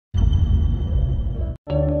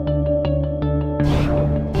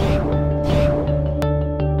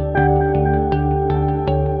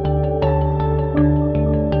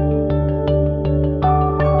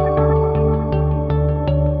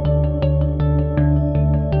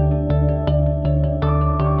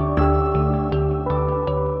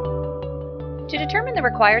the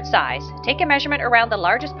required size, take a measurement around the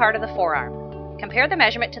largest part of the forearm. Compare the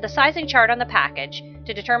measurement to the sizing chart on the package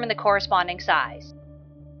to determine the corresponding size.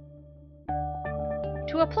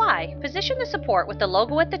 To apply, position the support with the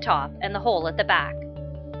logo at the top and the hole at the back.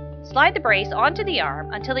 Slide the brace onto the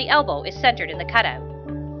arm until the elbow is centered in the cutout.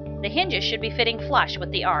 The hinges should be fitting flush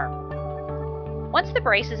with the arm. Once the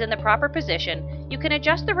brace is in the proper position, you can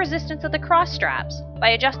adjust the resistance of the cross straps by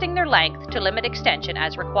adjusting their length to limit extension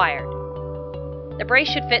as required. The brace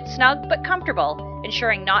should fit snug but comfortable,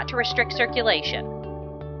 ensuring not to restrict circulation.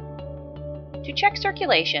 To check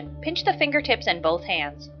circulation, pinch the fingertips and both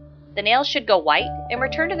hands. The nails should go white and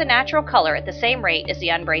return to the natural color at the same rate as the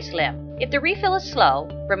unbraced limb. If the refill is slow,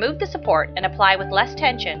 remove the support and apply with less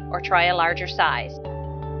tension or try a larger size.